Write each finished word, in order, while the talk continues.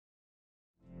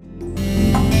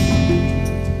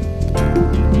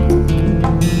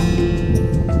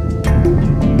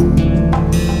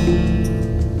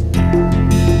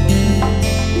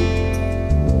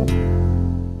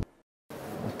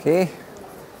Okay,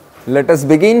 let us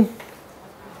begin.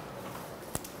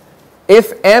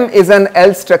 If M is an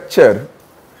L structure,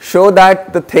 show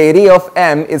that the theory of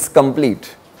M is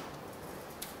complete.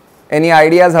 Any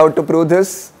ideas how to prove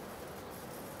this?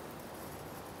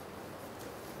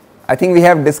 I think we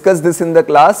have discussed this in the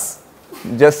class.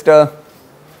 Just a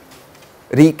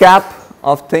recap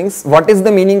of things. What is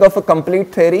the meaning of a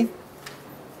complete theory?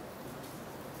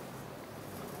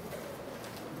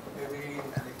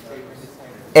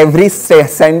 Every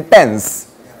sentence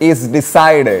is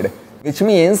decided, which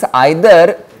means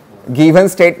either given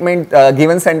statement,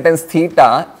 given sentence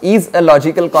theta is a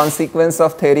logical consequence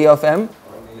of theory of M,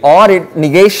 or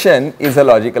negation is a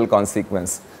logical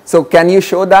consequence. So can you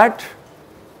show that?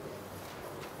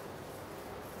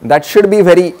 That should be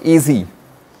very easy.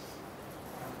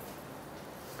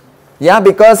 Yeah,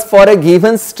 because for a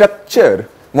given structure,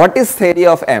 what is theory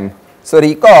of M? So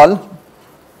recall,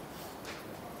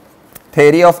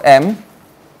 theory of M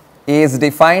is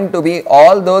defined to be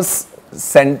all those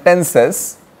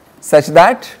sentences such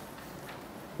that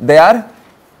they are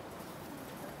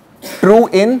true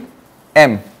in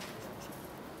M.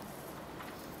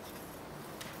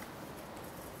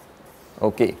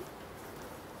 Okay.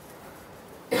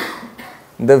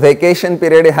 The vacation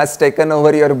period has taken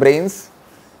over your brains.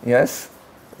 Yes.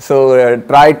 So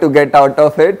try to get out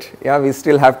of it. Yeah, we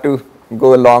still have to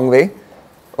go a long way.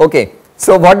 Okay.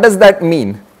 So what does that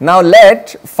mean? Now let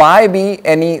phi be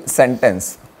any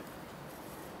sentence.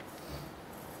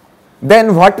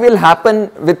 Then what will happen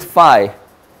with phi?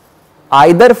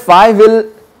 Either phi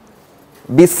will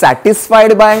be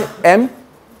satisfied by M,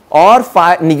 or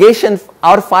phi negation,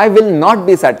 or phi will not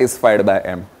be satisfied by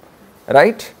M,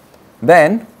 right?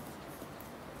 Then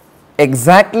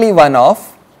exactly one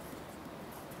of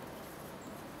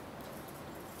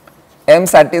M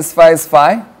satisfies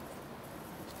phi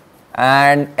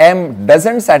and M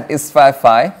doesn't satisfy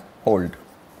phi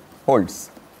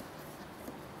holds.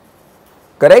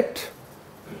 Correct?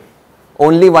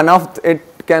 Only one of it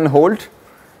can hold.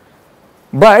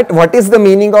 But what is the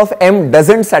meaning of M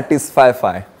doesn't satisfy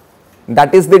phi?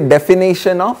 That is the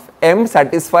definition of M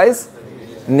satisfies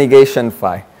negation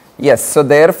phi. Yes, so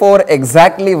therefore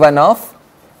exactly one of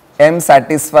M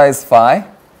satisfies phi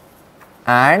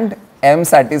and M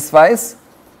satisfies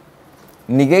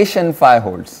negation phi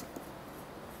holds.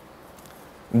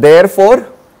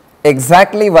 Therefore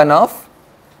exactly one of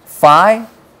phi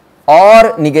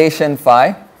or negation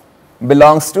phi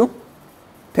belongs to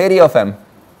theory of M.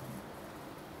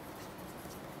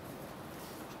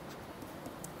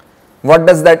 What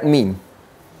does that mean?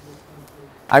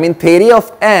 I mean, theory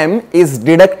of M is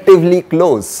deductively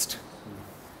closed,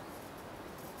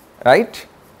 right?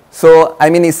 So, I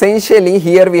mean, essentially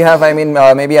here we have, I mean,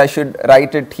 maybe I should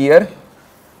write it here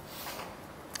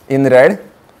in red.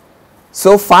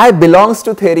 So, phi belongs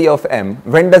to theory of M.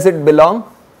 When does it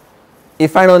belong?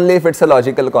 If and only if it's a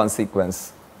logical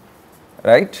consequence,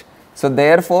 right? So,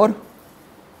 therefore,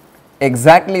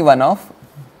 exactly one of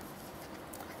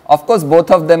course,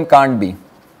 both of them can't be,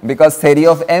 because theory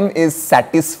of M is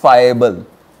satisfiable.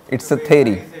 It's a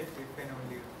theory.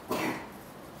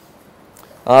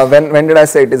 When did I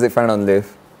say it is if and only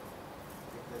if?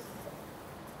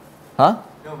 Huh?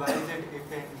 No, why is it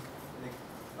if and, like,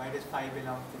 why does phi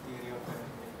belong to theory of M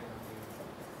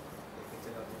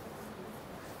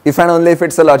if and only if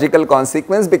it's a logical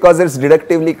consequence? Because it's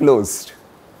deductively closed.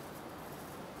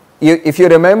 If you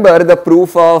remember the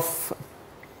proof of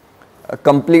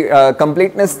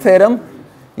completeness theorem,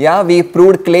 yeah, we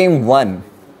proved claim 1.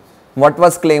 What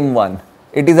was claim 1?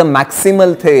 It is a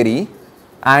maximal theory,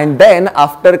 and then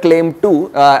after claim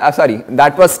 2,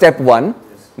 that was step 1,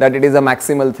 that it is a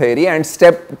maximal theory, and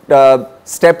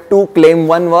step 2 claim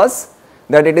 1 was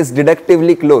that it is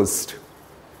deductively closed.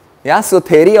 Yeah, so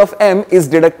theory of M is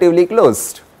deductively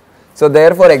closed. So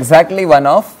therefore exactly one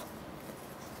of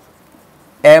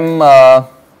M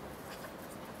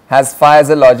has phi as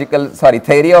a logical,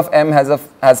 theory of M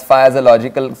has phi as a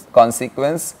logical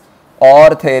consequence,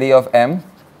 or theory of M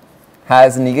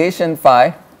has negation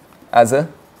phi as a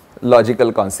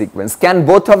logical consequence. Can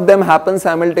both of them happen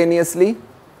simultaneously?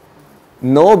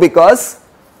 No, because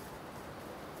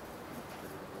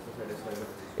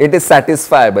it is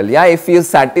satisfiable. Yeah,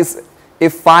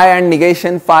 if phi and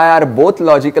negation phi are both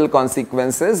logical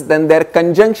consequences, then their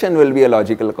conjunction will be a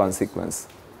logical consequence.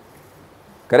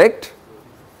 Correct?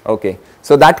 Okay.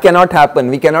 So that cannot happen.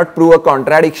 We cannot prove a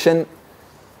contradiction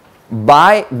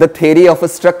by the theory of a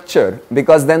structure,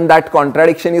 because then that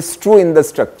contradiction is true in the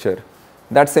structure.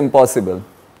 That's impossible.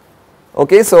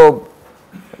 Okay, so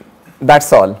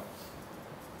that's all.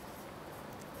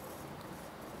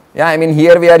 Yeah, I mean,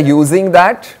 here we are using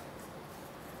that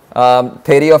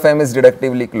Theory of M is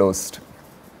deductively closed.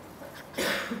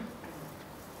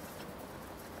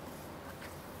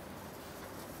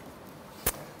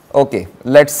 Okay,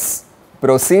 let's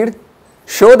proceed.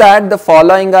 Show that the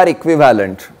following are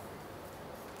equivalent.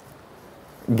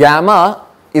 Gamma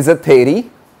is a theory.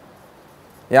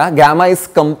 Yeah, gamma is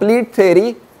complete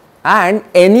theory, and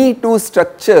any two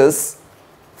structures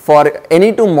for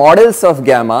any two models of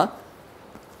gamma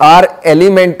are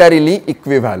elementarily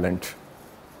equivalent.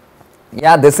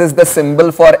 Yeah, this is the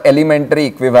symbol for elementary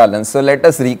equivalence. So let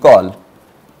us recall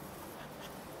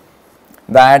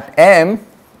that M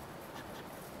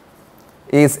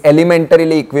is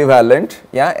elementarily equivalent.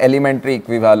 Yeah, elementary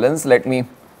equivalence. Let me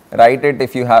write it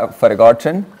if you have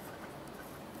forgotten.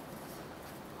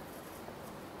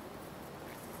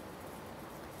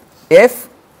 If,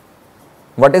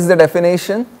 what is the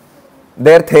definition?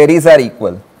 Their theories are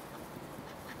equal.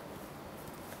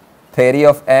 Theory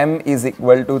of M is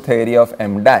equal to theory of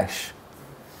M dash.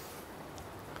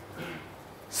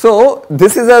 So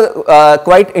this is a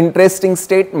quite interesting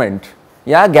statement.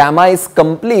 Yeah, gamma is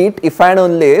complete if and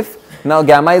only if. Now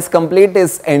gamma is complete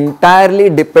is entirely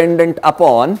dependent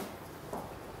upon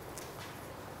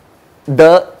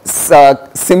the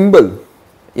symbol.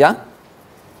 Yeah,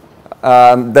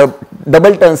 the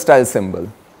double turnstile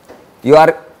symbol. You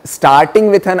are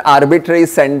starting with an arbitrary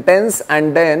sentence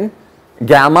and then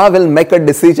gamma will make a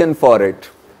decision for it.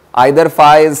 Either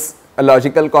phi is a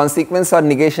logical consequence or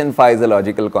negation phi is a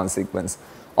logical consequence.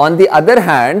 On the other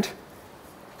hand,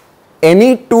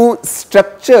 any two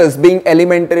structures being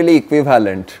elementarily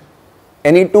equivalent,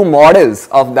 any two models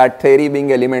of that theory being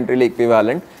elementarily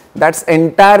equivalent, that's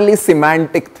entirely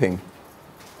semantic thing.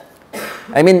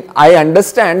 I mean, I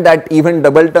understand that even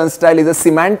double turnstile is a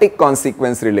semantic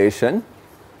consequence relation,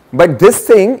 but this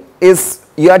thing is,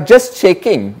 you are just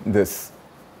checking this.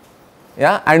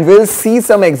 Yeah, and we'll see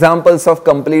some examples of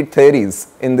complete theories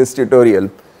in this tutorial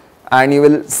and you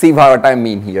will see what I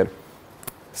mean here.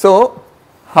 So,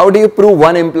 how do you prove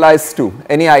 1 implies 2?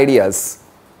 Any ideas?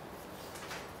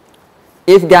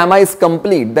 If gamma is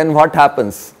complete, then what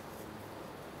happens?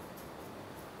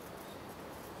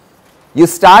 You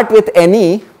start with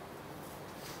any,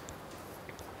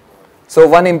 so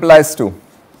 1 implies 2.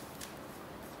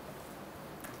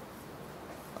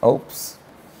 Oops.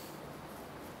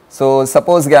 So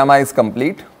suppose gamma is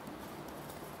complete.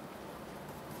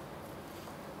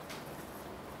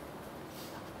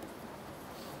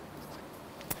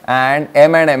 And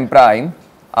M and M prime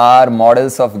are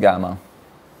models of gamma.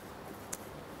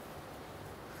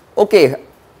 Okay,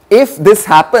 if this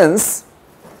happens,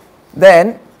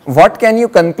 then what can you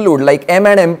conclude? Like M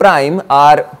and M prime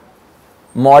are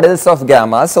models of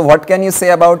gamma. So what can you say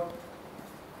about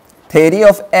theory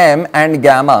of M and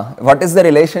gamma? What is the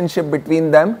relationship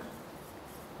between them?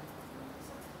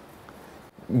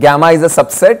 Gamma is a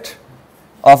subset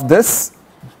of this,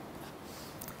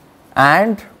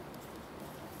 and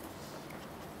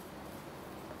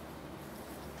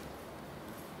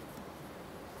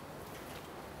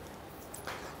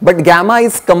but gamma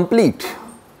is complete.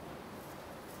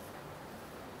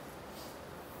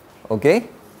 Okay,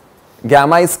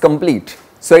 gamma is complete.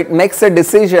 So it makes a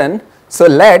decision. So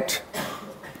let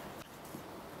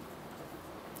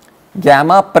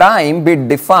gamma prime be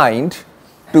defined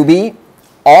to be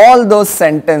all those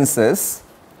sentences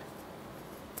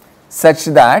such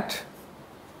that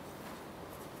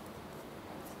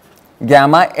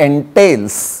gamma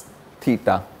entails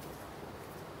theta.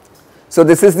 So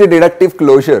this is the deductive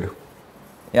closure.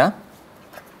 Yeah.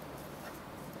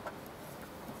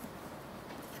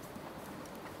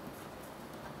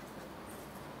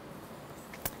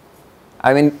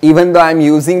 I mean, even though I am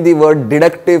using the word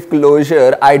deductive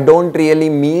closure, I don't really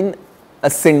mean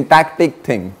a syntactic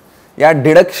thing. Yeah,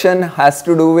 deduction has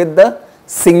to do with the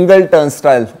single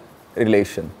turnstile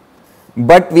relation.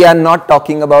 But we are not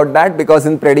talking about that because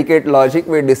in predicate logic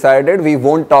we decided we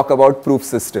won't talk about proof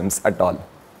systems at all.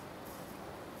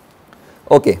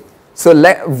 Okay, so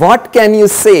what can you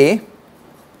say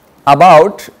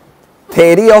about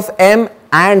theory of M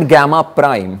and gamma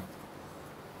prime?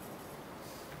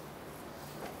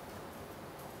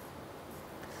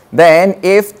 Then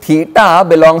if theta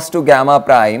belongs to gamma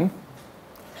prime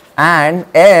and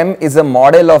M is a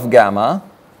model of gamma,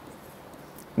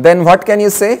 then what can you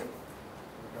say?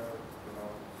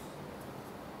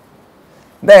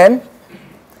 Then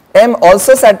M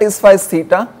also satisfies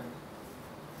theta.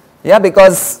 Yeah,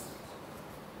 because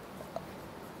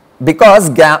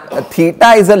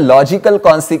theta is a logical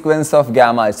consequence of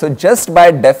gamma. So just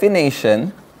by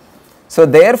definition, so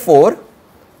therefore,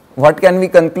 what can we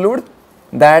conclude?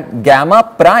 That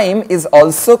gamma prime is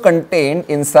also contained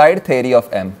inside theory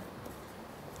of M.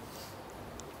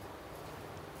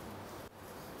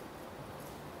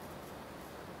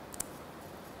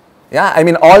 Yeah, I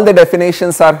mean all the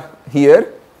definitions are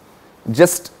here.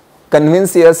 Just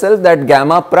convince yourself that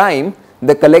gamma prime,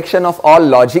 the collection of all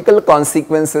logical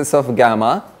consequences of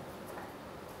gamma,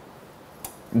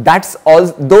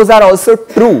 those are also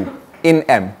true in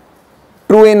M.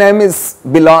 True in M is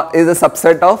a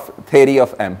subset of theory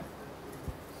of M.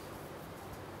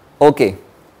 Okay.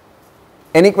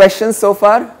 Any questions so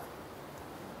far?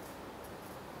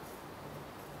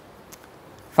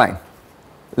 Fine.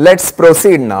 Let's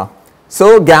proceed now.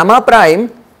 So gamma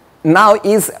prime now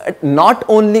is not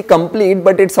only complete,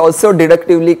 but it's also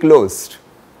deductively closed.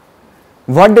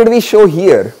 What did we show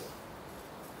here?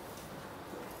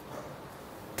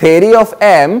 Theory of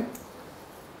M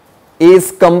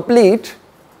is complete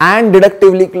and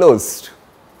deductively closed.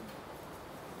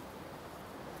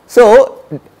 So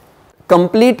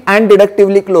complete and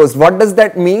deductively closed, what does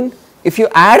that mean? If you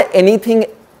add anything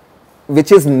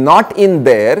which is not in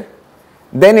there,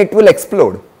 then it will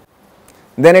explode.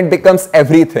 Then it becomes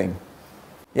everything.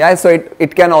 Yeah, so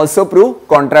it can also prove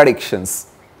contradictions.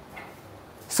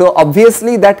 So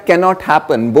obviously that cannot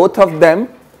happen, both of them.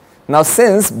 Now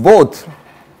since both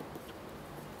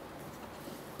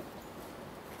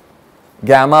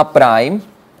gamma prime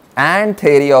and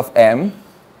theory of M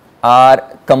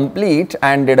are complete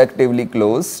and deductively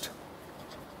closed,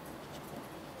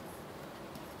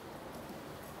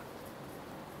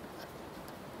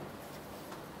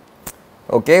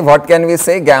 okay, what can we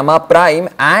say? Gamma prime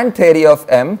and theory of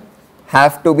M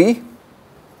have to be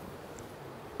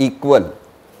equal.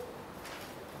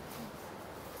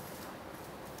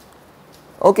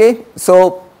 Okay,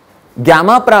 so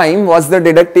gamma prime was the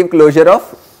deductive closure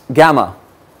of gamma,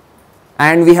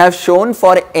 and we have shown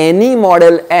for any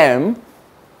model M,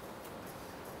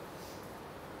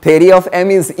 theory of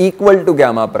M is equal to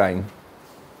gamma prime.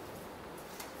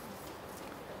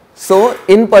 So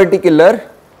in particular,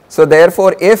 so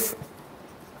therefore if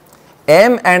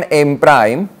M and M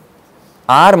prime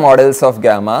are models of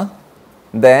gamma,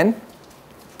 then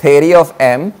theory of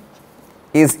M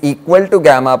is equal to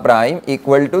gamma prime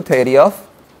equal to theory of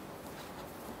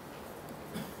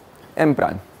M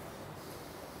prime.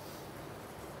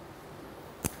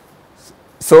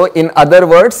 So in other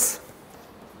words,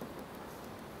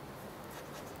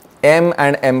 M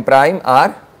and M prime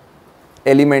are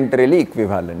elementarily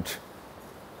equivalent.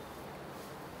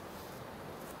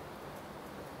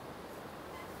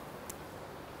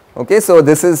 Okay, so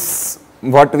this is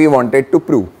what we wanted to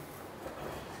prove.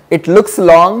 It looks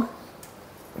long,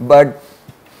 but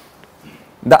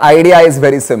the idea is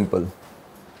very simple.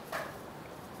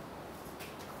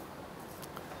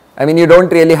 I mean, you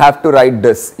don't really have to write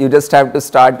this. You just have to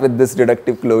start with this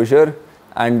deductive closure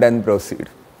and then proceed.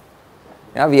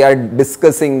 Yeah, we are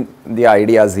discussing the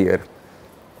ideas here.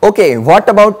 Okay, what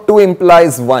about 2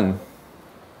 implies 1?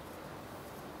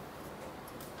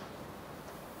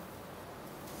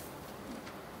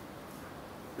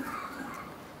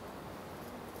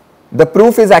 The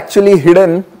proof is actually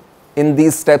hidden in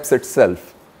these steps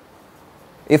itself.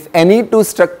 If any two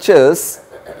structures,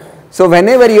 so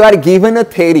whenever you are given a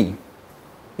theory,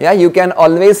 yeah, you can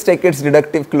always take its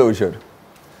deductive closure.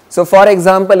 So for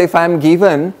example, if I am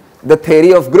given the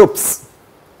theory of groups,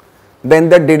 then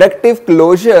the deductive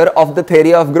closure of the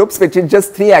theory of groups, which is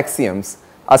just 3 axioms,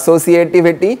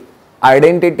 associativity,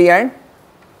 identity and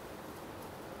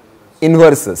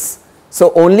inverses.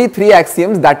 So only 3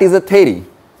 axioms, that is a theory.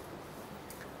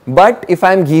 But if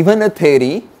I am given a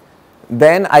theory,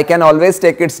 then I can always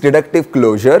take its deductive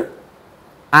closure,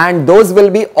 and those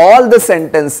will be all the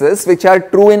sentences which are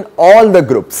true in all the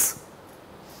groups.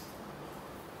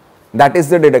 That is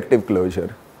the deductive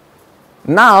closure.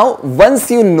 Now, once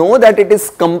you know that it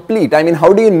is complete, I mean,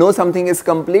 how do you know something is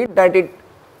complete? That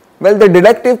well, the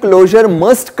deductive closure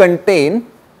must contain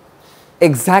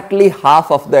exactly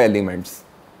half of the elements,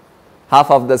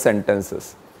 half of the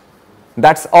sentences.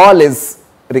 That's all is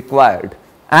required,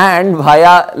 and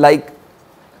via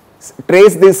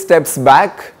trace these steps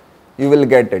back, you will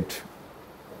get it.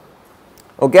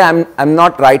 Okay, I'm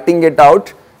not writing it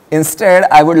out. Instead,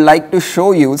 I would like to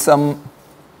show you some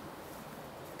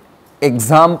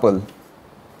example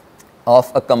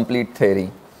of a complete theory.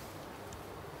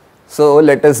 So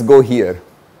let us go here.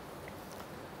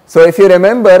 So if you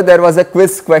remember, there was a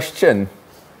quiz question,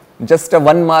 just a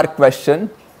 1-mark question.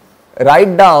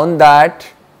 Write down that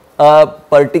a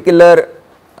particular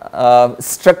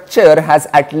structure has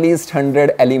at least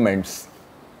 100 elements.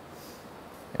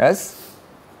 Yes?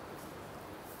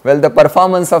 Well, the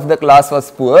performance of the class was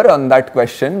poor on that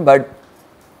question, but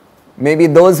maybe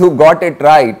those who got it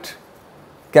right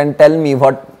can tell me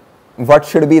what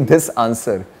should be this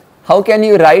answer. How can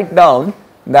you write down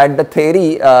that the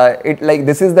theory,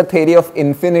 this is the theory of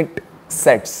infinite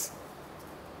sets.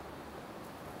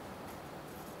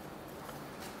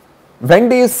 When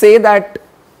do you say that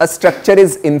a structure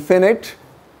is infinite?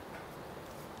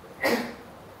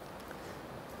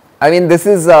 I mean, this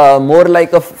is more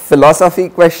like a philosophy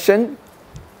question.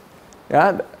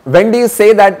 Yeah. When do you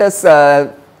say that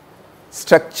a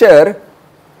structure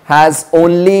has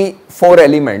only 4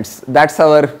 elements? That's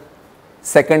our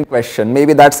second question.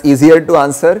 Maybe that's easier to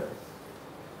answer.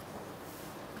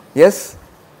 Yes?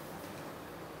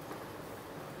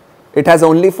 It has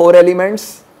only 4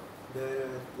 elements?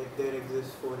 There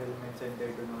exist 4 elements and there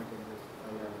do not exist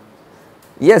 5 elements.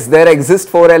 Yes, there exist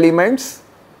 4 elements.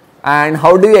 And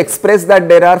how do you express that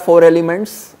there are 4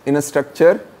 elements in a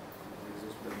structure?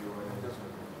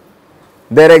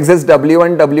 There exists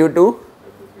W1, W2,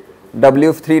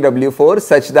 W3, W4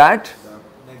 such that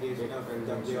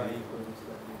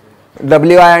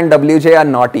Wi and Wj are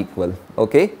not equal.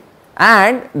 Okay.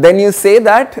 And then you say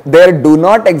that there do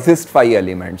not exist 5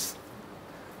 elements.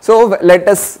 So let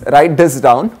us write this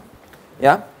down.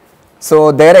 Yeah.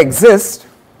 So there exist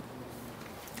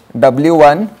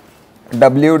W1,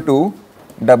 W2,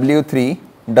 W3,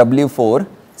 W4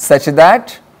 such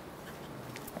that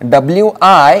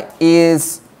Wi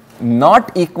is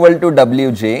not equal to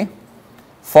Wj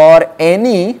for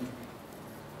any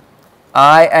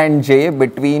I and j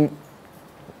between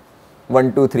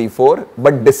 1, 2, 3, 4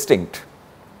 but distinct.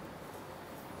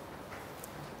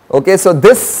 Okay, so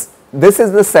this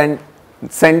is the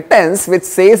sentence which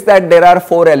says that there are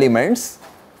 4 elements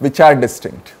which are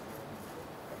distinct.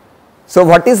 So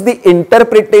what is the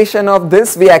interpretation of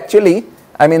this? We actually,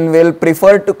 will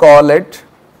prefer to call it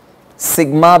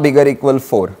sigma bigger equal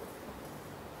 4.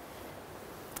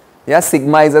 Yeah,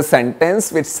 sigma is a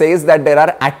sentence which says that there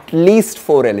are at least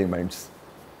 4 elements.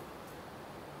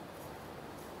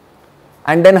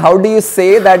 And then how do you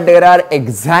say that there are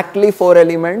exactly 4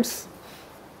 elements?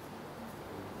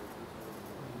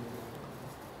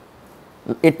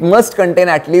 It must contain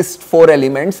at least 4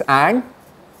 elements and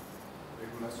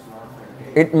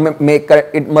it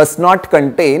must not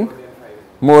contain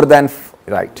more than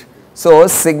right. So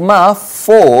sigma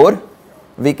 4,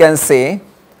 we can say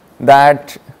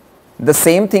that the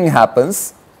same thing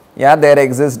happens. Yeah, there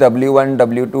exists W1,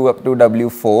 W2 up to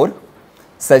W4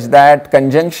 such that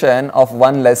conjunction of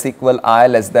 1 less equal I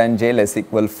less than j less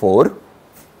equal 4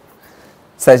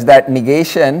 such that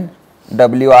negation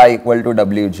Wi equal to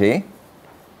Wj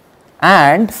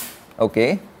and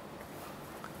okay,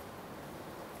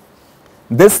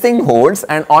 this thing holds,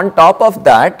 and on top of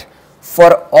that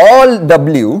for all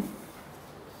W,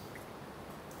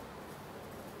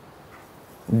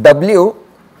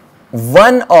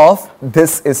 one of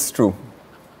this is true.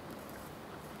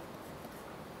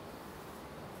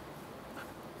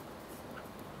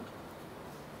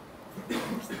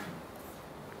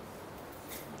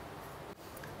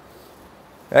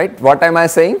 Right? What am I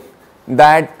saying?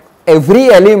 That every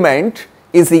element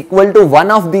is equal to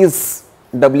one of these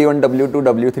W1, W2,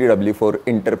 W3, W4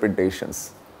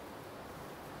 interpretations.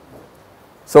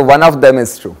 So one of them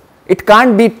is true. It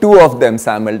can't be 2 of them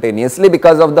simultaneously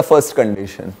because of the first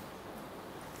condition.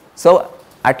 So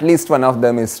at least one of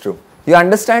them is true. You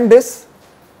understand this?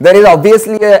 There is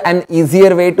obviously an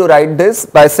easier way to write this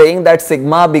by saying that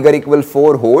sigma bigger equal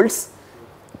 4 holds,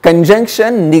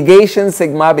 conjunction negation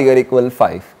sigma bigger equal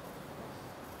 5.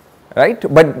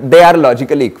 Right? But they are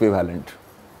logically equivalent.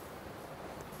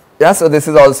 Yeah, so this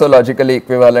is also logically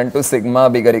equivalent to sigma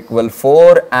bigger equal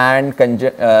 4 and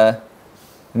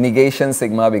negation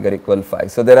sigma bigger equal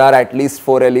 5. So there are at least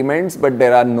 4 elements, but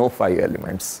there are no 5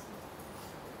 elements.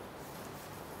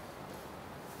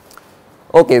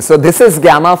 Okay, so this is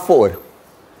gamma 4.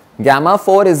 Gamma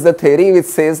 4 is the theory which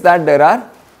says that there are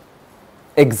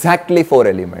exactly 4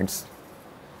 elements.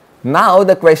 Now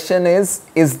the question is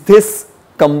this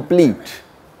complete?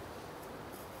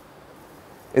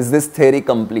 Is this theory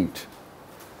complete?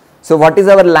 So what is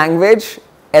our language?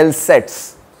 L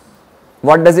sets.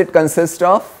 What does it consist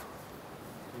of?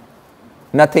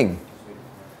 Nothing.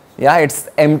 Yeah, it's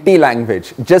empty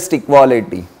language, just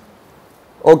equality.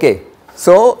 Okay,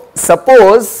 so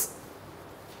suppose,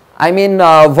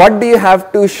 what do you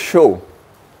have to show?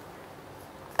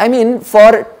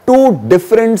 For 2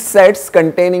 different sets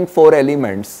containing 4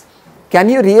 elements, can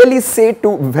you really say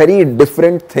 2 very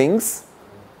different things?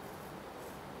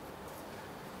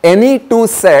 Any 2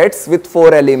 sets with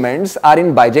 4 elements are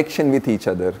in bijection with each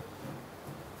other.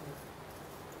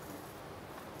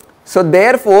 So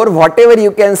therefore, whatever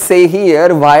you can say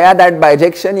here via that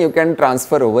bijection, you can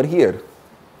transfer over here.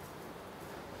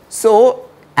 So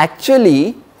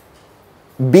actually,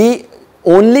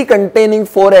 only containing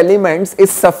 4 elements is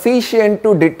sufficient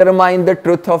to determine the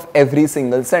truth of every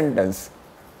single sentence.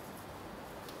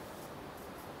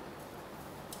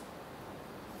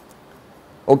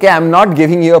 Okay, I am not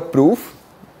giving you a proof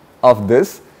of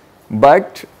this,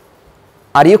 but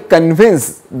are you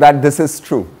convinced that this is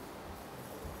true?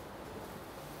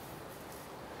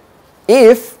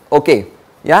 If, okay,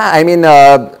 yeah, I mean,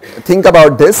 think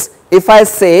about this. If I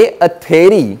say a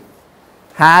theory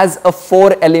has a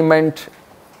 4-element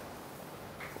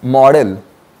model,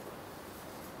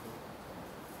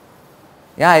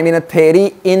 yeah, I mean a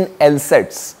theory in L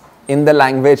sets, in the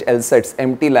language L sets,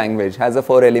 empty language, has a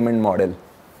 4-element model,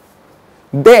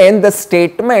 then the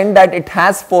statement that it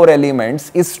has 4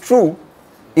 elements is true,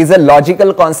 is a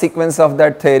logical consequence of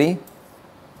that theory.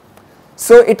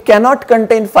 So it cannot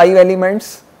contain 5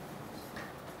 elements,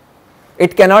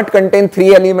 it cannot contain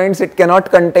 3 elements, it cannot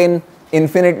contain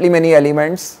infinitely many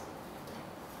elements.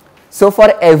 So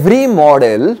for every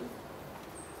model,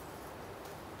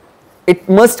 it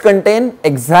must contain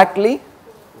exactly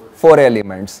 4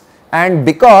 elements. And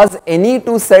because any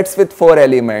 2 sets with 4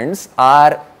 elements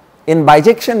are in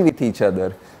bijection with each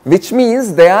other, which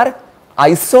means they are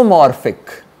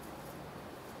isomorphic.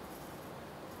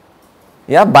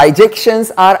 Yeah,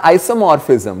 bijections are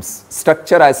isomorphisms,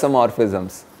 structure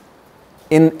isomorphisms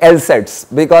in L sets,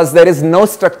 because there is no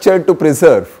structure to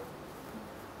preserve.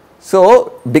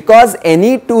 So, because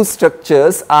any 2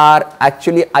 structures are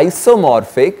actually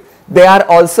isomorphic, they are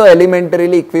also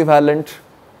elementarily equivalent.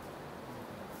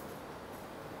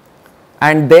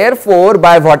 And therefore,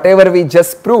 by whatever we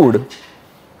just proved,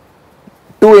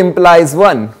 2 implies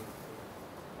 1,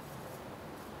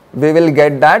 we will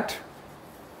get that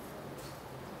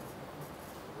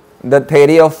the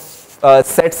theory of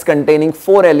sets containing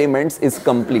 4 elements is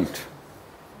complete.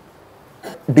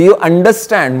 Do you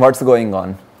understand what's going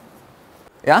on?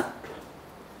 Yeah?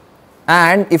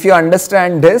 And if you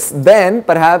understand this, then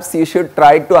perhaps you should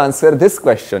try to answer this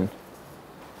question.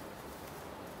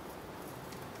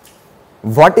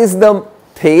 What is the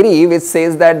theory which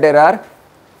says that there are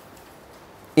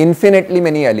infinitely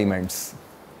many elements?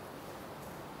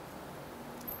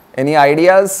 Any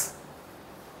ideas?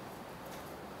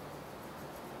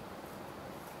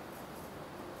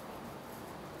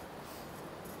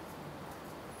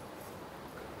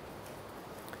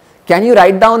 Can you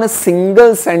write down a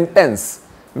single sentence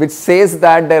which says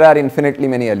that there are infinitely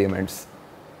many elements?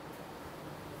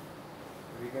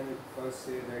 We can first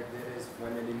say that there is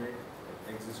one element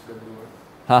exists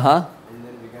W1, and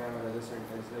then we can have another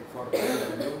sentence like for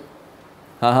value,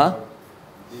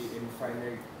 the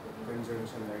infinite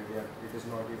conjunction idea. It is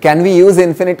not. Can we use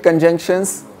infinite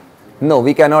conjunctions? No,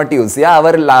 we cannot use. Yeah,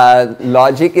 our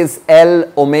logic is L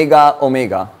omega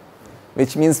omega,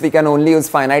 which means we can only use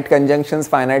finite conjunctions,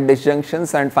 finite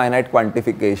disjunctions, and finite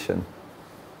quantification.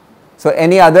 So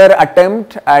any other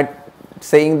attempt at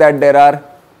saying that there are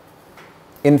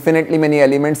infinitely many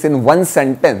elements in one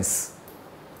sentence,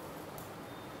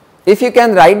 if you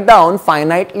can write down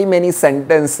finitely many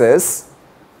sentences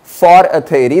for a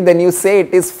theory, then you say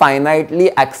it is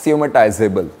finitely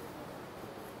axiomatizable.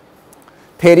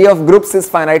 Theory of groups is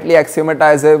finitely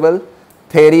axiomatizable.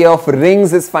 Theory of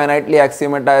rings is finitely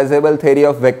axiomatizable. Theory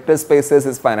of vector spaces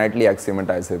is finitely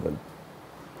axiomatizable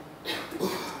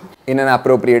in an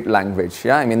appropriate language.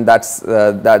 Yeah, I mean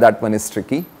that one is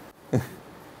tricky.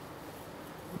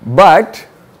 But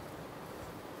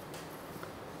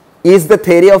is the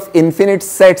theory of infinite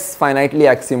sets finitely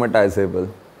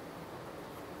axiomatizable?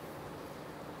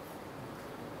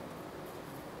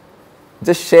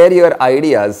 Just share your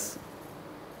ideas.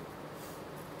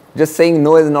 Just saying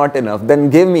no is not enough. Then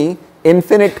give me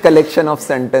infinite collection of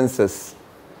sentences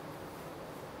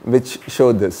which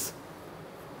show this.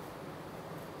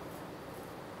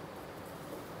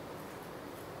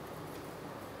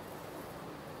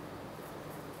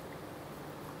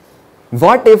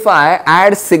 What if I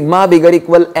add sigma bigger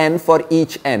equal n for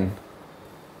each n?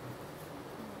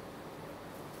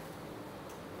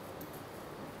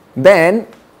 Then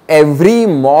every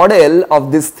model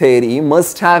of this theory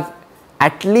must have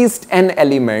at least n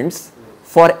elements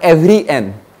for every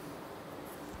n,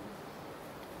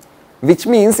 which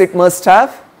means it must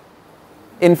have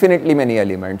infinitely many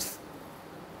elements.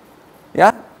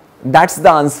 Yeah, that's the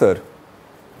answer.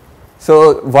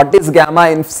 So what is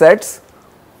gamma in sets?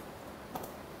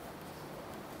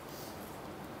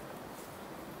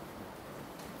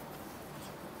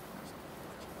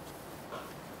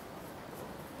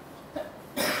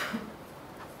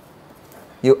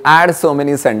 You add so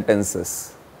many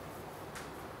sentences.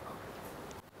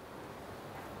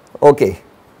 Okay.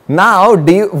 Now,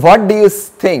 what do you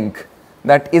think?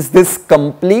 That is this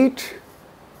complete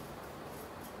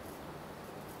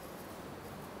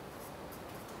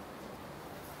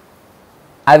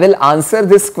I will answer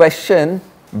this question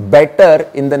better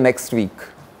in the next week.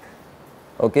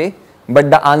 Okay, but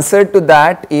the answer to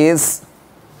that is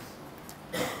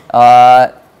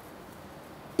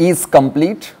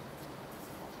complete.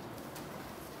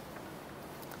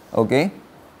 Okay,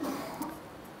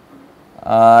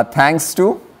 thanks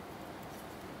to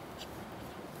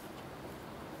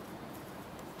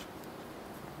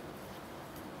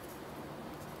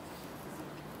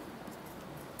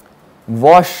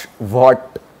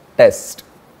wash-what test.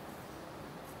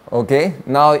 Okay,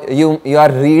 now you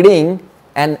are reading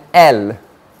an L,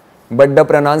 but the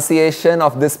pronunciation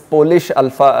of this Polish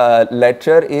alpha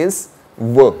letter is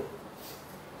W.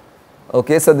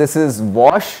 Okay, so this is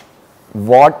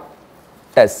wash-what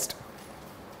test.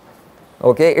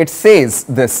 Okay, it says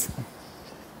this: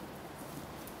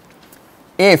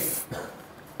 if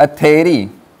a theory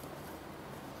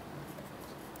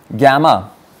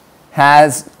gamma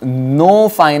has no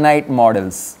finite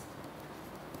models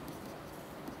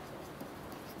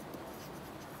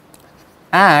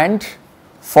and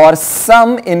for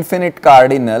some infinite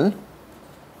cardinal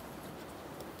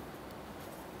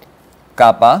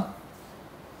kappa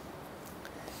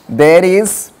there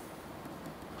is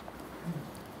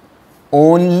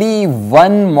only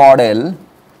one model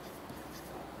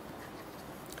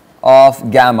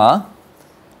of gamma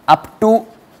up to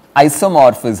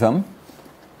isomorphism,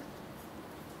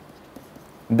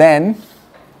 then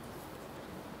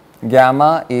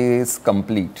gamma is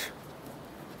complete.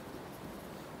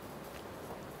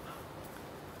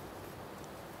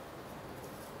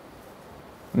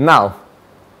 Now,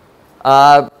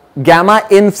 gamma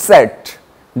inf set,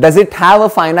 does it have a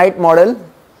finite model?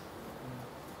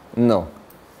 No.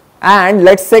 And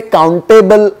let's say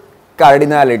countable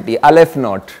cardinality, aleph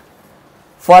naught.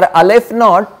 For aleph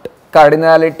naught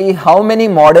cardinality, how many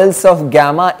models of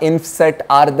gamma inf set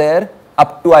are there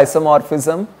up to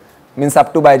isomorphism, means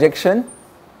up to bijection?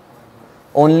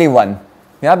 Only one.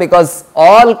 Yeah, because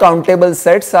all countable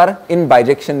sets are in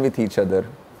bijection with each other.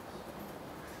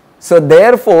 So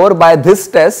therefore, by this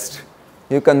test,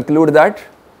 you conclude that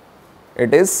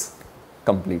it is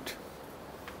complete.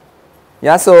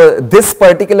 Yeah, so this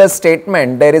particular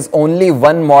statement, there is only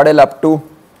one model up to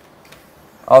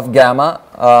of gamma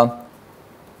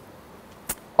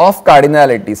of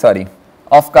cardinality,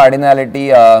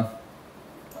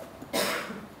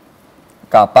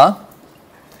 kappa.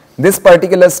 This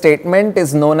particular statement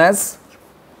is known as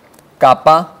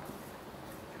kappa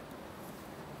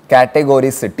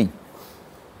categoricity.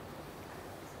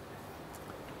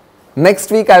 Next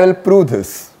week I will prove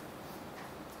this.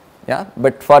 Yeah,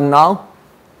 but for now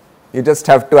you just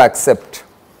have to accept.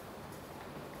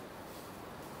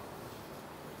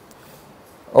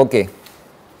 Okay.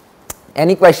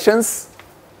 Any questions?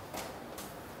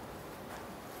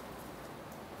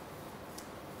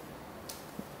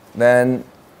 Then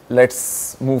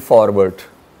let's move forward.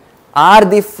 Are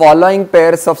the following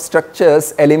pairs of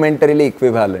structures elementarily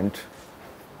equivalent?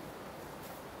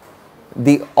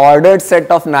 The ordered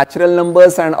set of natural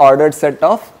numbers and ordered set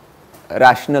of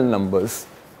rational numbers.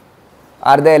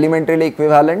 Are they elementarily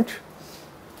equivalent?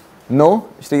 No?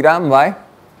 Sriram, why?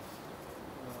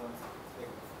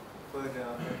 For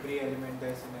every element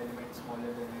there is an element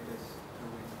smaller than it is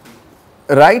true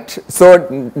in P. Right?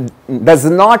 So, does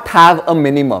not have a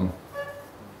minimum.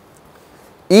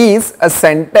 Is a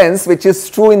sentence which is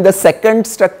true in the second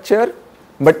structure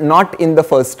but not in the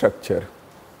first structure.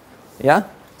 Yeah?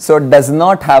 So, does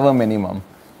not have a minimum.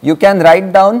 You can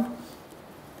write down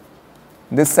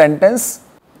this sentence.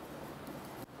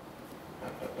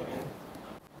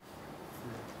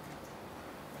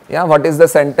 Yeah, what is the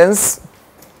sentence?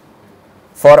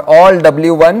 For all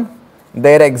W1,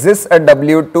 there exists a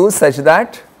W2 such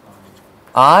that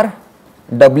R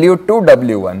W2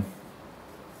 W1.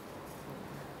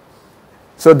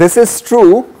 So, this is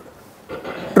true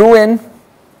in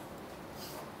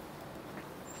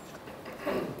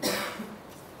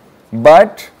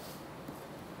but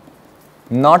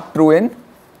not true in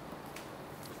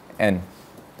N.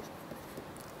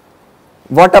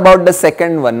 What about the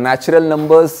second one, natural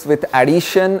numbers with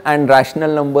addition and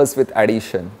rational numbers with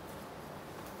addition?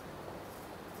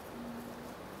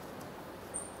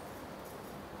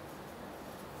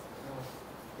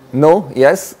 No,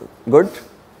 yes, good.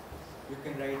 You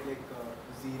can write like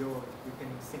 0, you can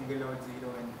single out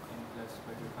 0 in N plus,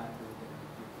 but you can't do it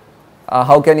in N.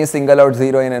 How can you single out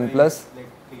 0 in N plus? Like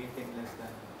creating less than,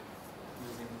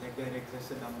 using like there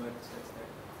exists a number such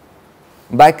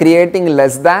that. By creating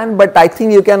less than, but I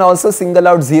think you can also single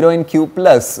out 0 in Q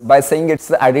plus by saying it's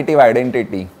the additive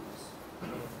identity.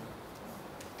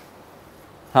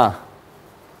 Huh.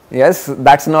 Yes,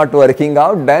 that's not working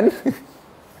out then.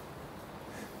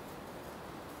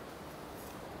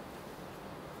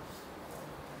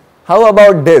 How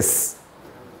about this?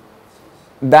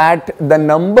 That the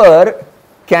number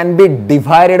can be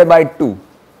divided by 2.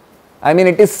 I mean,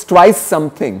 it is twice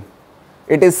something.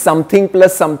 It is something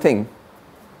plus something.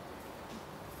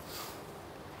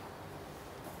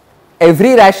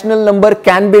 Every rational number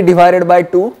can be divided by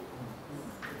 2,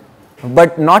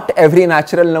 but not every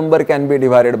natural number can be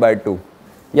divided by 2.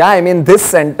 Yeah, I mean this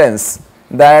sentence,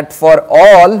 that for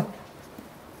all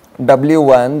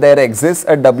W1 there exists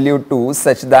a W2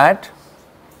 such that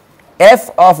f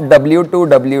of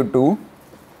W2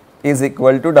 is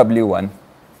equal to W1.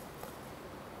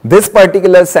 This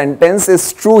particular sentence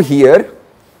is true here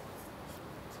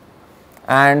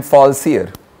and false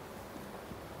here.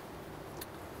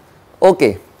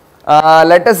 Okay,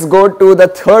 let us go to the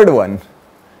third one,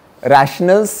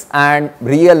 rationals and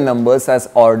real numbers as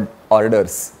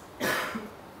orders.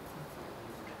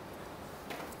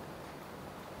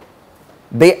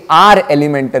 They are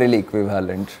elementarily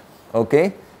equivalent,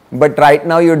 okay, but right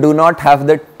now you do not have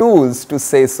the tools to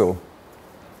say so.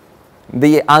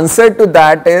 The answer to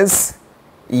that is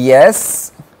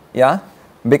yes, yeah,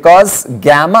 because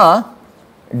gamma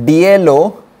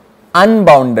DLO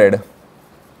unbounded.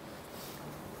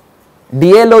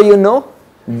 DLO, you know,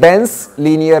 dense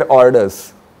linear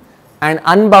orders, and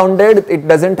unbounded, it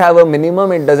doesn't have a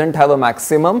minimum, it doesn't have a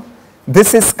maximum.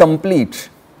 This is complete.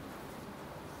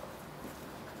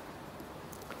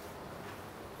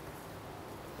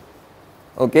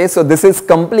 Okay, so this is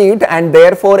complete, and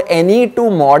therefore any two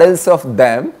models of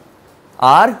them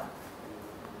are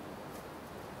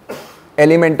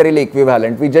elementarily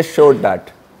equivalent. We just showed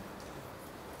that.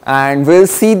 And we'll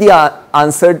see the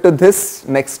answer to this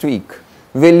next week.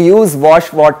 We'll use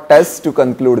wash-what test to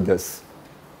conclude this,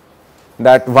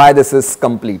 that why this is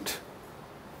complete.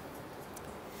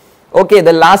 Okay,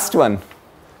 the last one,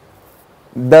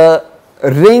 the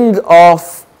ring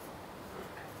of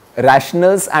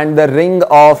rationals and the ring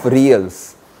of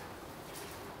reals.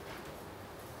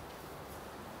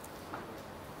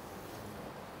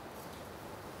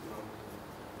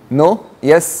 No?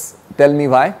 Yes? Tell me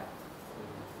why.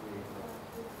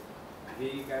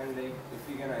 We can, like, if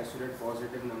we can isolate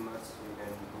positive numbers, we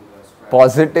can do the square.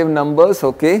 Positive numbers,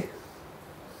 okay.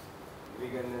 We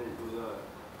can then do the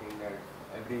thing that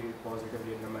every positive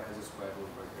real number has a square root.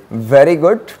 Very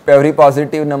good. Every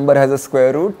positive number has a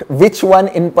square root. Which one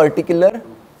in particular?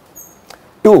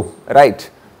 2, right.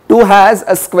 2 has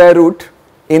a square root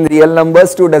in real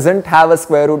numbers. 2 doesn't have a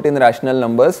square root in rational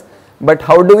numbers. But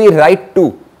how do we write 2?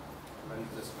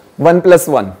 1 plus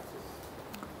 1.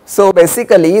 So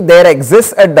basically there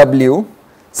exists a W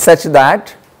such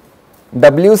that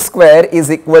W square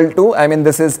is equal to, I mean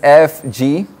this is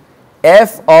FG,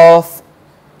 F of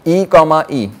E comma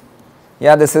E.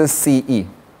 Yeah, this is CE,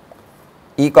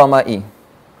 E comma E.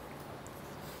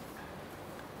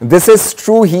 This is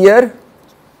true here,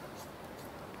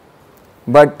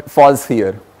 but false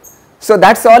here. So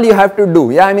that's all you have to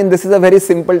do. Yeah, I mean this is a very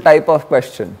simple type of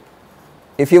question.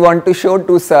 If you want to show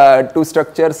two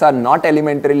structures are not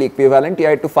elementarily equivalent, you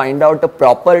have to find out a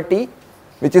property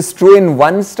which is true in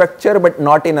one structure but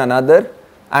not in another,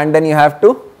 and then you have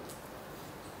to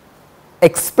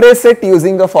express it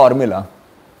using a formula.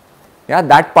 Yeah,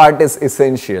 that part is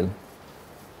essential.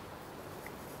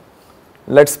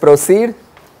 Let's proceed.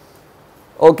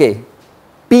 Okay,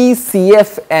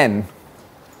 PCFN.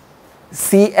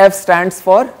 CF stands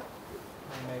for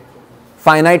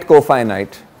finite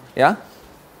cofinite. Yeah.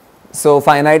 So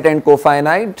finite and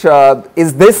cofinite.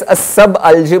 Is this a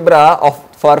sub-algebra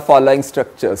for following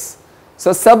structures?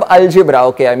 So sub-algebra,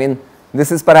 okay, I mean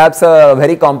this is perhaps a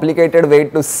very complicated way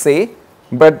to say,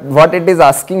 but what it is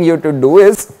asking you to do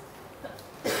is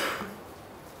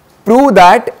prove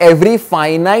that every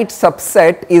finite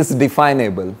subset is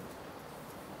definable.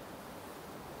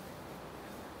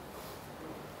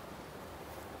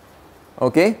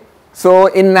 Okay, so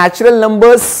in natural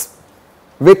numbers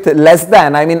with less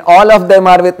than, I mean all of them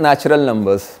are with natural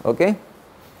numbers. Okay,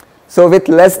 so with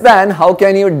less than, how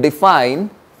can you define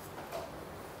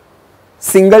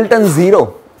singleton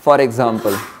 0, for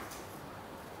example?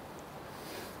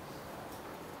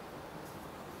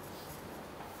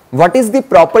 What is the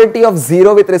property of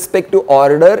 0 with respect to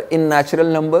order in natural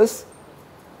numbers?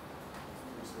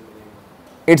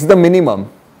 It's the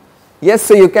minimum. Yes,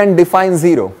 so you can define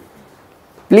 0.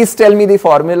 Please tell me the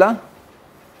formula.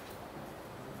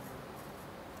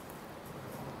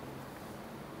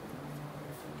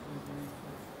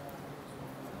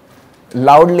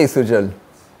 Loudly, Sujal.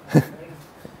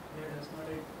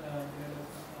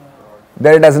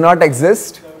 There does not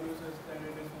exist.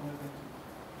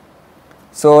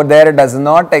 So there does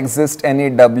not exist any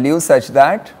W such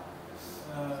that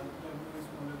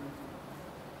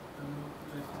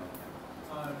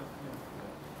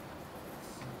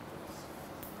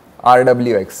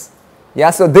RWX.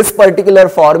 Yeah, so this particular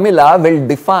formula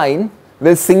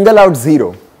will single out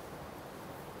 0.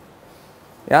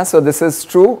 Yeah, so this is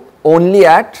true only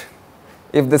at,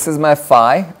 if this is my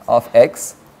phi of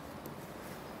x,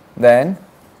 then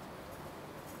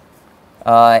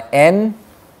I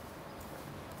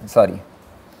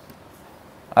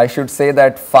should say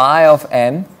that phi of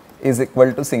n is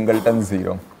equal to singleton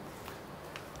 0.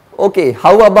 Okay,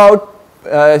 how about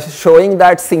showing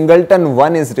that singleton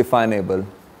 1 is definable?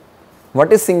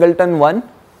 What is singleton 1?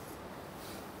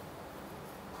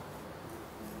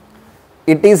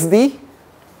 It is the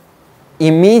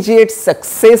immediate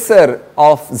successor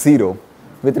of 0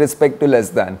 with respect to less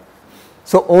than.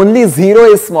 So only 0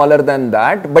 is smaller than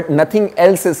that, but nothing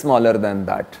else is smaller than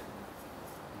that.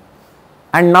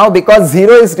 And now because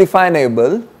 0 is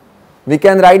definable, we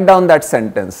can write down that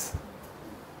sentence.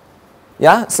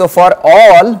 Yeah, so for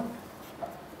all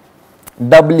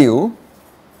W,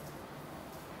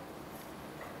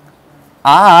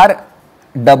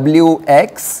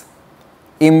 RWX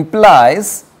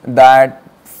implies that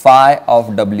phi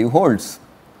of W holds,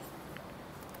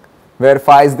 where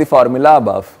phi is the formula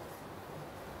above.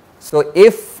 So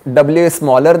if W is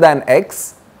smaller than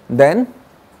X, then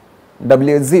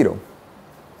W is 0.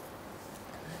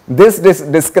 This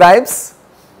describes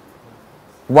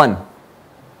 1.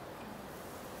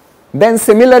 Then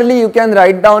similarly you can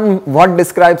write down what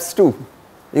describes 2.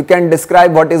 You can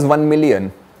describe what is 1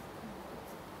 million.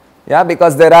 Yeah,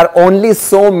 because there are only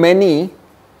so many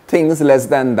things less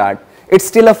than that. It's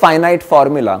still a finite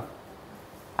formula.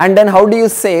 And then how do you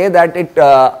say that it,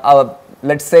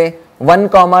 let's say 1,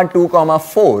 2,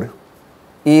 4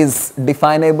 is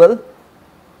definable?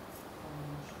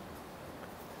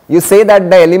 You say that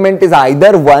the element is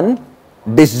either 1,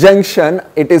 disjunction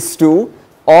it is 2,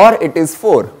 or it is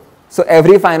 4. So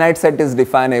every finite set is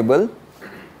definable,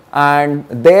 and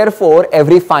therefore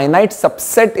every finite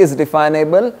subset is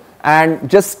definable, and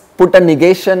just put a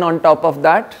negation on top of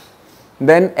that,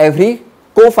 then every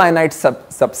cofinite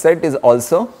subset is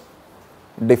also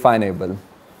definable.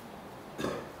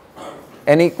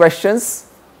 Any questions?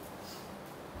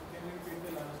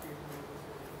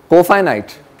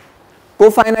 Cofinite.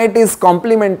 Cofinite is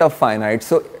complement of finite.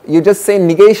 So you just say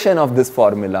negation of this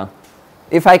formula.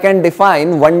 If I can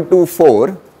define 1, 2,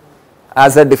 4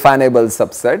 as a definable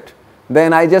subset,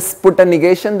 then I just put a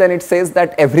negation, then it says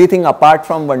that everything apart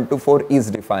from 1 to 4 is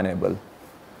definable.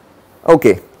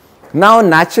 Okay. Now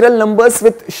natural numbers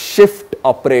with shift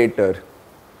operator.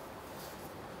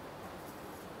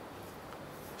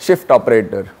 Shift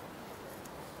operator.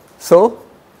 So,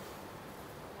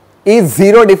 is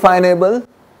 0 definable?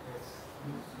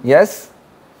 Yes.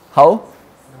 How?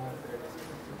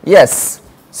 Yes.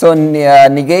 So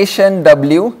negation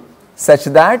W such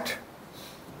that,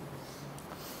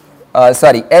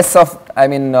 S of,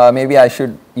 maybe I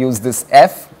should use this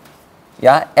F.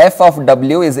 Yeah, F of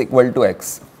W is equal to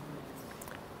X.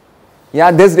 Yeah,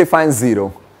 this defines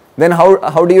 0. Then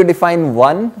how do you define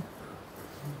 1?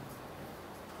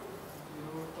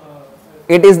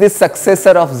 It is the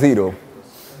successor of 0.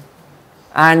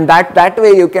 And that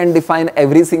way you can define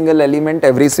every single element,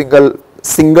 every single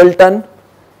singleton,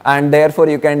 and therefore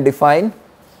you can define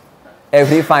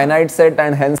every finite set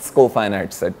and hence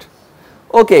cofinite set.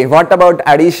 Okay, what about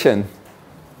addition?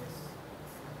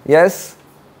 Yes?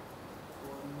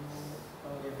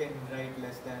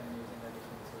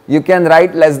 You can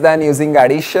write less than using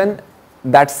addition.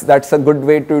 That's a good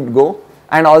way to go.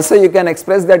 And also you can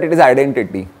express that it is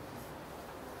identity.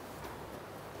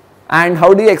 And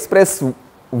how do you express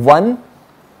 1?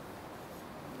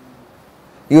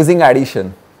 Using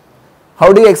addition.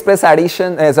 How do you express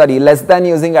addition, less than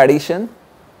using addition?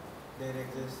 There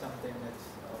exists something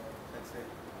that's it.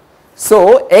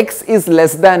 So X is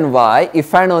less than Y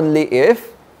if and only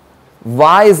if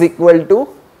Y is equal to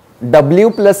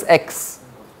W plus X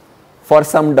for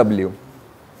some W,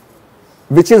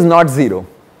 which is not 0.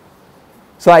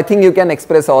 So I think you can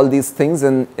express all these things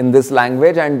in this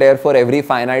language, and therefore every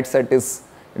finite set is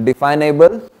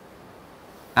definable,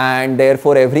 and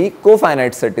therefore every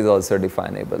cofinite set is also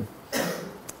definable.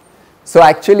 So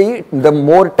actually the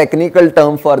more technical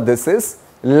term for this is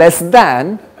less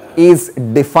than is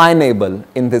definable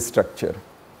in this structure.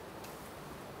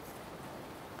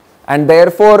 And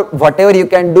therefore whatever you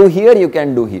can do here, you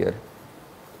can do here.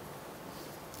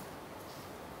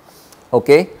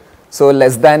 Okay. So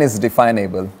less than is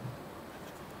definable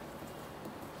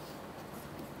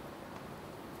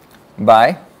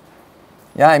by,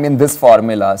 this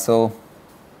formula. So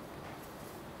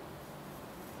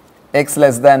X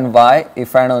less than Y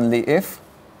if and only if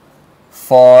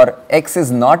for X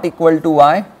is not equal to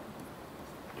Y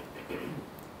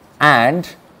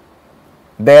and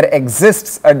there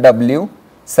exists a W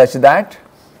such that,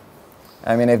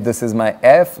 I mean, if this is my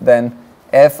f, then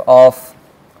f of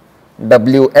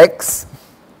Wx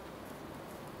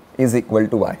is equal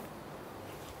to y.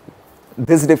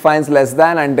 This defines less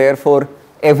than, and therefore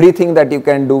everything that you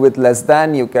can do with less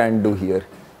than you can do here.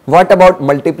 What about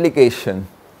multiplication?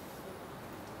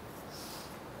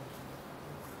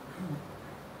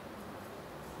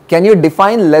 Can you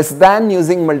define less than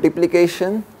using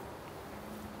multiplication?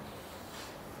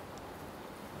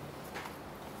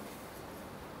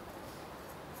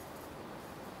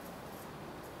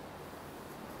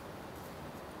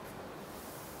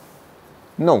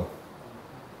 No.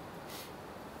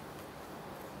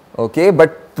 Okay,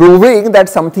 but proving that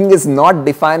something is not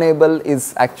definable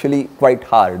is actually quite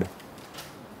hard.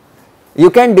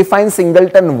 You can define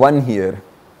singleton 1 here,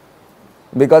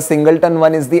 because singleton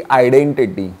 1 is the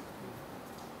identity.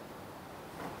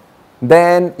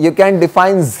 Then you can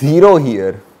define 0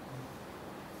 here.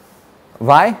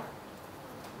 Why?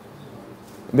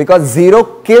 Because 0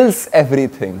 kills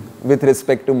everything with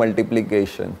respect to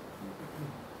multiplication.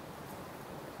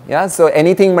 Yeah, so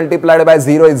anything multiplied by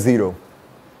 0 is 0.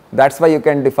 That's why you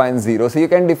can define 0. So you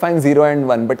can define 0 and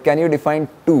 1, but can you define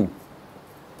 2?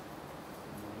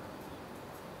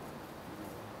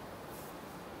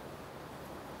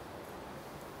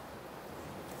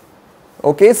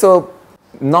 Okay, so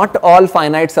not all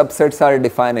finite subsets are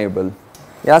definable.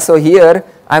 Yeah, so here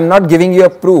I am not giving you a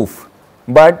proof,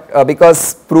 but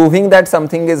because proving that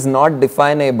something is not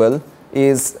definable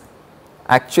is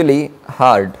actually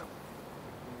hard.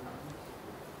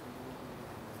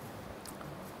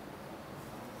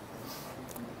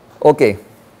 Okay,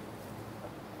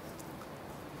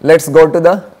 let's go to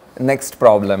the next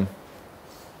problem.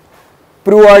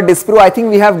 Prove or disprove. I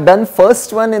think we have done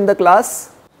first one in the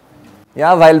class.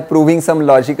 Yeah, while proving some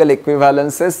logical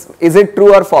equivalences. Is it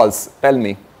true or false? Tell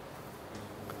me.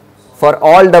 For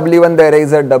all W1 there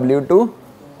is a W2.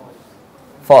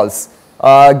 False.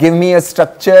 Give me a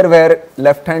structure where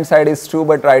left hand side is true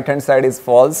but right hand side is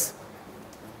false.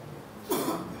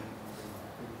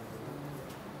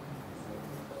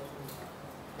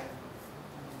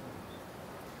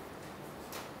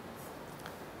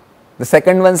 The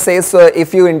second one says, so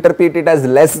if you interpret it as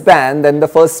less than, then the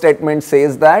first statement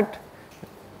says that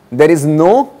there is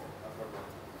no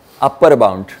upper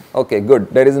bound. Okay, good.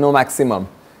 There is no maximum.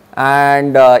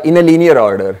 And in a linear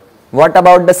order. What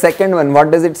about the second one?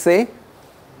 What does it say?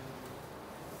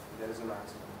 There is a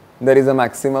maximum. There is a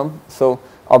maximum. So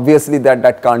obviously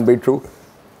that can't be true.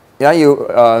 Yeah, you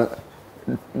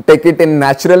take it in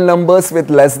natural numbers with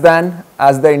less than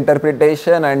as the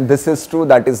interpretation, and this is true,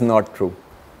 that is not true.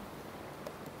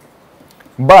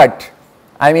 But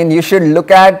I mean, you should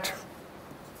look at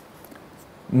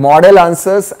model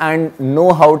answers and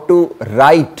know how to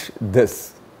write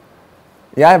this.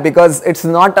 Yeah, because it's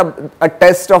not a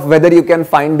test of whether you can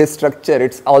find this structure,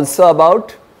 it's also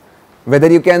about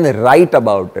whether you can write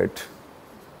about it.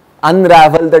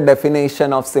 Unravel the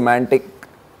definition of semantic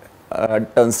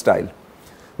turnstile.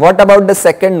 What about the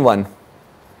second one?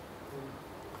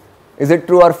 Is it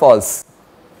true or false?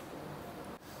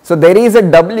 So there is a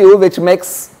W which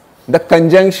makes the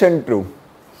conjunction true.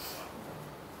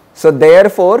 So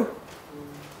therefore,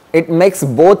 it makes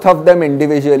both of them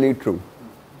individually true.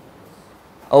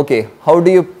 Okay, how do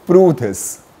you prove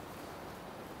this?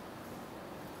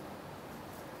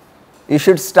 You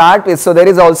should start with, so there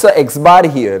is also X bar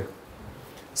here.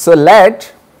 So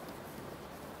let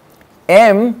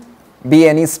M be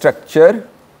any structure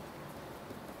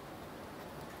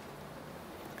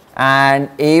and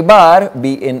A bar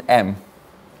be in M.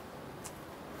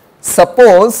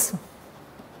 Suppose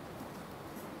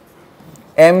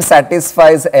M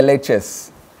satisfies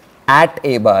LHS at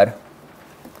A bar,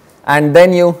 and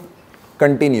then you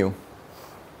continue.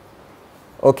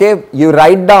 Okay, you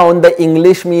write down the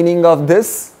English meaning of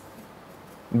this,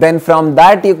 then from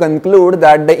that you conclude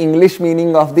that the English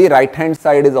meaning of the right hand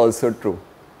side is also true.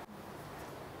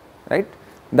 Right?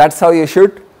 That's how you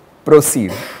should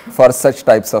proceed for such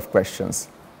types of questions.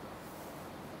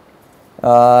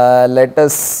 Let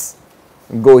us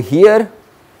go here.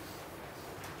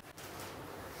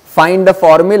 Find the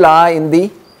formula in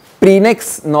the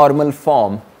pre-next normal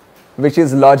form, which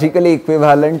is logically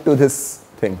equivalent to this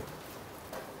thing.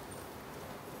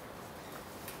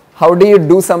 How do you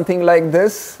do something like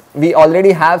this? We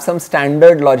already have some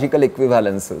standard logical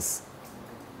equivalences.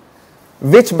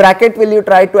 Which bracket will you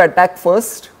try to attack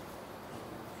first?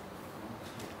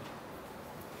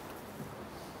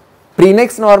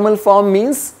 Pre-next normal form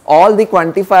means all the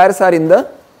quantifiers are in the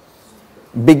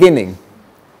beginning.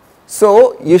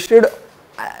 So you should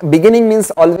beginning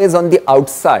means always on the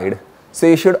outside. So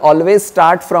you should always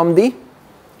start from the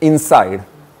inside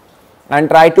and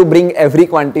try to bring every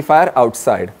quantifier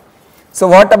outside. So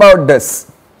what about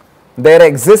this? There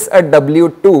exists a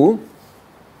W2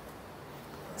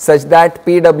 such that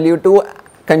PW2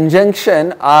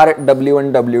 conjunction are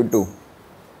W1, W2.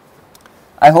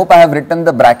 I hope I have written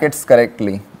the brackets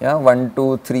correctly. Yeah, 1,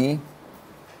 2, 3.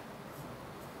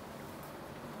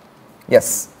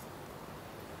 Yes.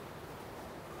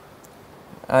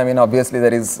 I mean, obviously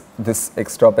there is this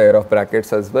extra pair of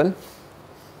brackets as well.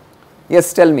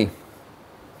 Yes, tell me.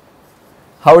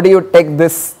 How do you take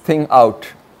this thing out?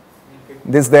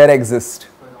 This there exists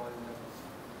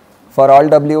for all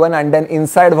W1, and then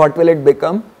inside what will it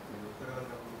become?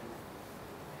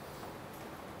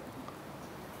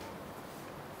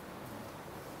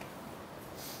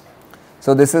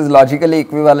 So this is logically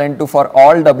equivalent to for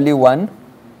all W1,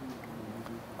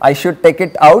 I should take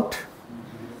it out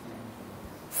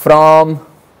from,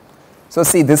 so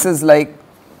see this is like,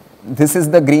 this is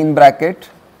the green bracket,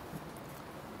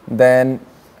 then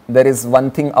there is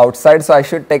one thing outside, so I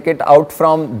should take it out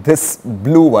from this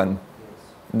blue one,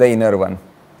 the inner one.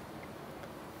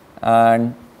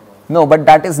 And no, but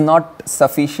that is not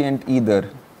sufficient either.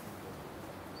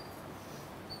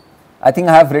 I think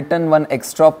I have written one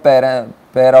extra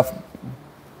pair of,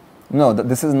 no,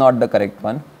 this is not the correct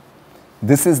one.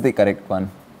 This is the correct one.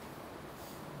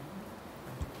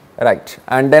 Right,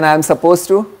 and then I am supposed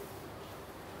to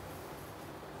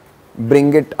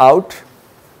bring it out.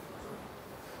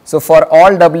 So for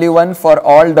all W1, for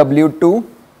all W2,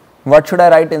 what should I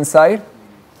write inside?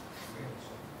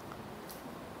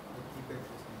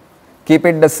 Keep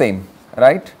it the same,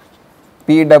 right?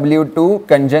 PW2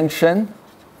 conjunction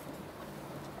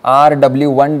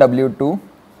RW1, W2.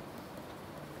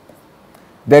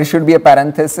 There should be a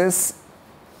parenthesis,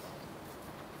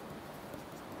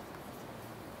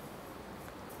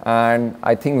 and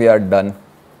I think we are done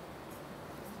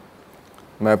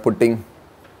by putting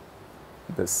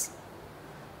this.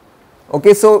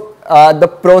 Okay, so the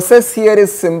process here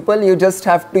is simple. You just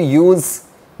have to use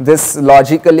this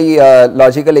logical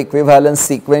equivalence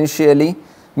sequentially.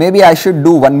 Maybe I should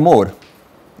do one more.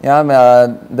 Yeah,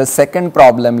 the second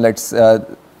problem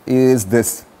is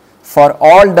this. For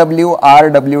all W R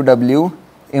W W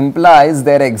implies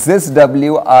there exists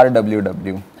W R W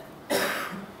W.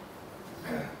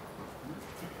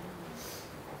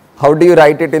 How do you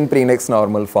write it in pre-next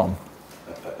normal form?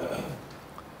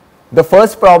 The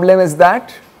first problem is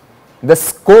that the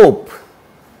scope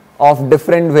of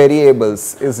different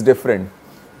variables is different.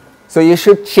 So you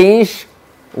should change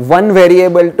one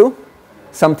variable to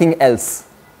something else.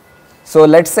 So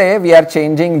let's say we are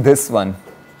changing this one.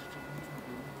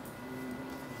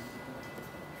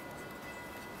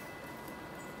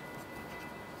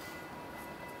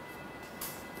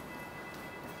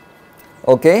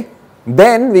 Okay,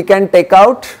 then we can take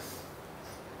out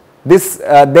this,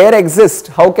 there exists.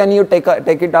 How can you take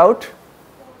it out?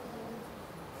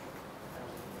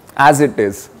 As it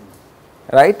is,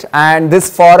 right? And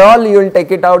this for all you will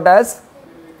take it out as,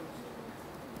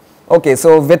 okay,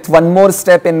 so with one more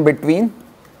step in between,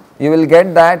 you will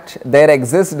get that there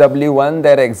exists W1,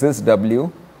 there exists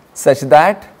W, such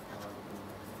that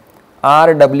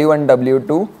R W1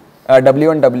 W2,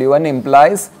 W1 W1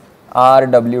 implies R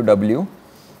W W,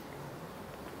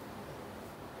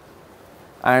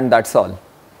 and that's all.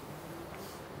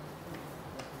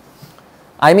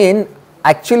 I mean,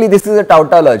 actually this is a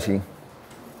tautology.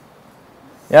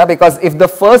 Yeah, because if the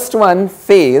first one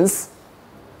fails,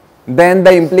 then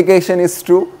the implication is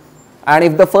true, and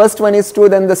if the first one is true,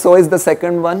 then so is the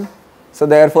second one, so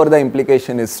therefore the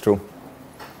implication is true.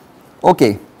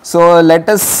 Okay, so let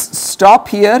us stop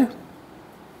here.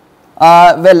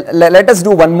 Well, let us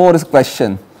do one more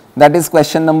question, that is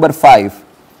question number 5.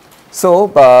 So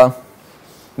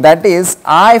that is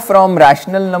I from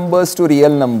rational numbers to real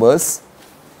numbers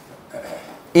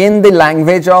in the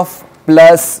language of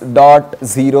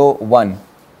 +.01.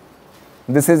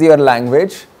 This is your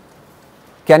language.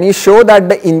 Can you show that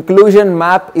the inclusion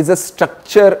map is a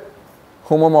structure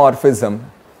homomorphism?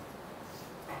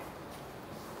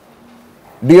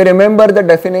 Do you remember the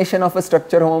definition of a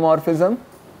structure homomorphism?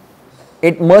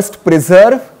 It must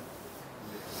preserve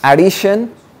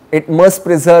addition, it must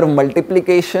preserve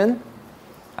multiplication,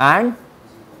 and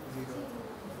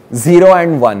 0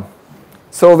 and 1.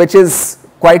 So which is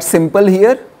quite simple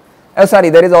here. Oh,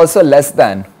 sorry, there is also less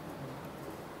than.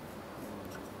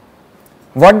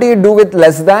 What do you do with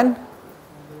less than?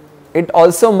 It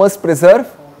also must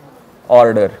preserve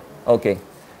order. Okay.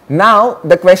 Now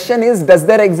the question is, does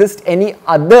there exist any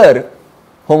other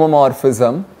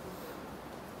homomorphism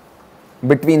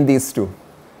between these two.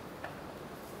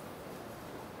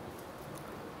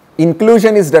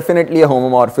 Inclusion is definitely a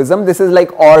homomorphism. This is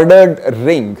like ordered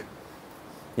ring.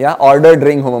 Yeah, ordered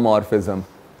ring homomorphism.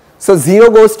 So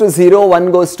 0 goes to 0,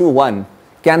 1 goes to 1.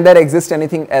 Can there exist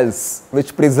anything else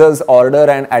which preserves order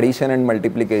and addition and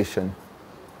multiplication?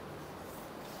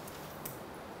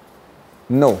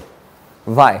 No.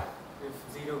 Why?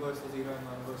 If 0 goes to 0 and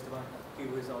 1 goes to 1,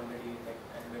 Q is already like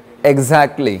embedded.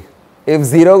 Exactly. If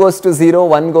 0 goes to 0,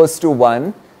 1 goes to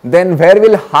 1, then where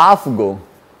will half go?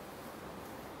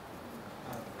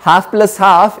 Half plus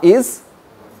half is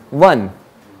 1.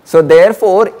 So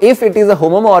therefore, if it is a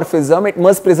homomorphism, it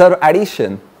must preserve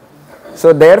addition.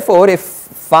 So therefore, if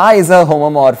phi is a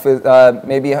homomorphism,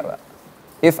 maybe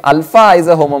if alpha is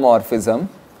a homomorphism,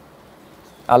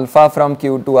 alpha from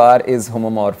Q to R is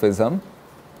homomorphism,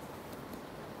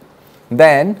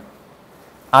 then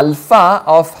alpha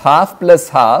of half plus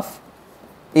half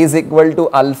is equal to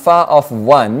alpha of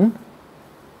 1,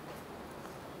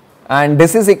 and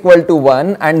this is equal to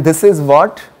 1, and this is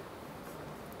what?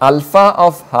 Alpha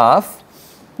of half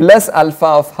plus alpha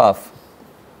of half,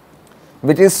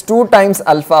 which is 2 times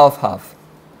alpha of half.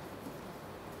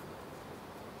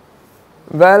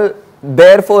 Well,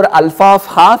 therefore alpha of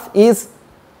half is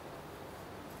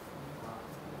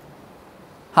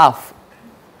half.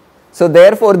 So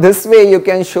therefore this way you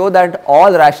can show that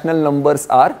all rational numbers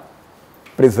are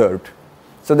preserved.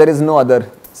 So there is no other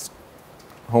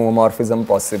homomorphism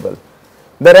possible.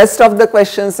 The rest of the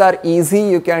questions are easy,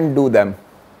 you can do them.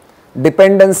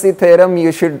 Dependency theorem,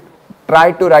 you should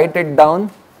try to write it down.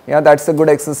 Yeah, that's a good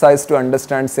exercise to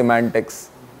understand semantics.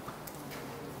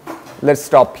 Let's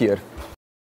stop here.